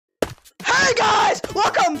Hi guys!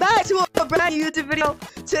 Welcome back to a brand new YouTube video.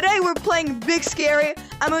 Today we're playing Big Scary.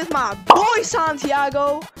 I'm with my boy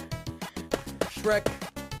Santiago. Shrek.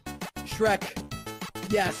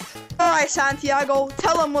 Yes. Alright Santiago,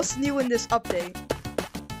 tell them what's new in this update.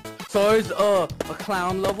 So there's a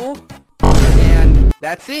clown level, and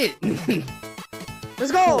that's it.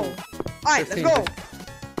 Let's go! Alright, let's go!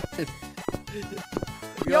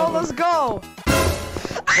 Yo, let's go!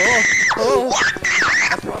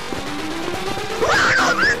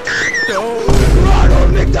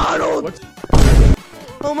 Ronald McDonald! What?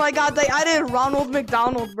 Oh my god, they added Ronald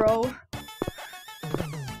McDonald, bro.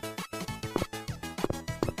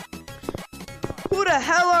 Who the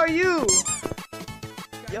hell are you?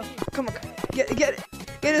 Yo, come on, get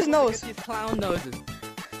his nose. Get these clown noses.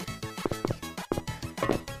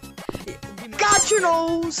 Got your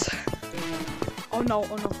nose! Oh no,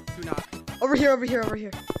 oh no. Do not. Over here.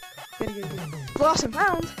 Get it. Lost and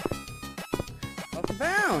found. Lost and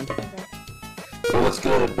found. What's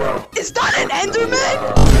good, bro? Is that an Enderman?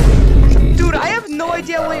 Dude, I have no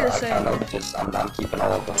idea what you're saying. I'm keeping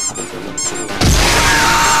all of them.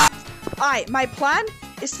 Alright, my plan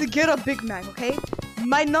is to get a Big Mac, okay?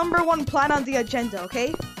 My #1 plan on the agenda,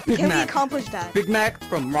 okay? Can we accomplish that? Big Mac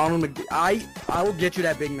from Ronald McDonald. I will get you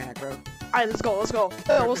that Big Mac, bro. Alright, let's go.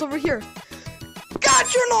 What's over here?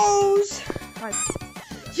 Got your nose! Alright.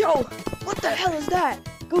 Yo, what the hell is that?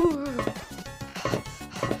 Go.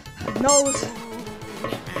 Nose.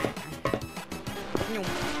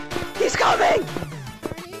 He's coming!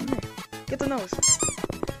 Get the nose.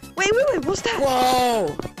 Wait, what's that?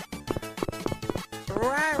 Whoa!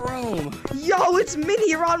 Rat room. Yo, it's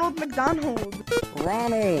Mini Ronald McDonald.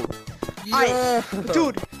 Ronald. Yeah.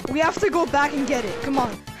 Dude, we have to go back and get it. Come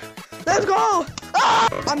on. Let's go! Ah!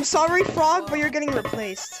 I'm sorry, Frog, but you're getting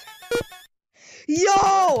replaced.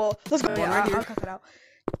 Yo! Let's go. Yeah, I'll cut it out.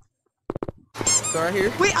 Go right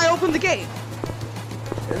here. Wait, I opened the gate.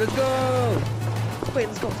 Let's go. Wait,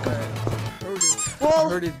 let's go.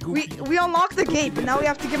 Well, we unlocked the gate, but now we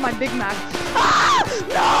have to get my Big Mac. Ah!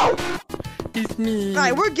 No! He's mean.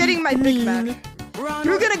 Alright, we're getting my Big Mac.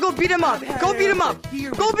 You're gonna go beat him up. Go beat him up.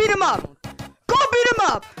 Go beat him up. Go beat him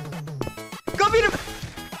up. Go beat him.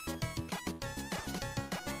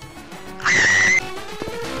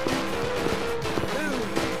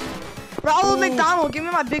 Ronald McDonald, give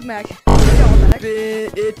me my Big Mac.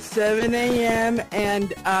 It's 7 a.m.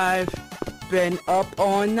 and I've been up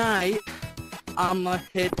all night. I'ma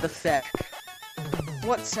hit the sack.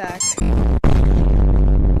 What sack?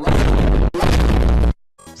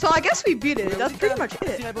 So I guess we beat it. That's pretty much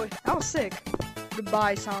it. That was sick.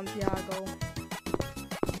 Goodbye, Santiago.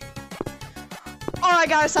 Alright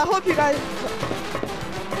guys, I hope you guys...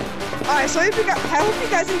 Alright, so I hope you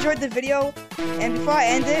guys enjoyed the video. And before I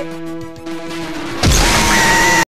end it,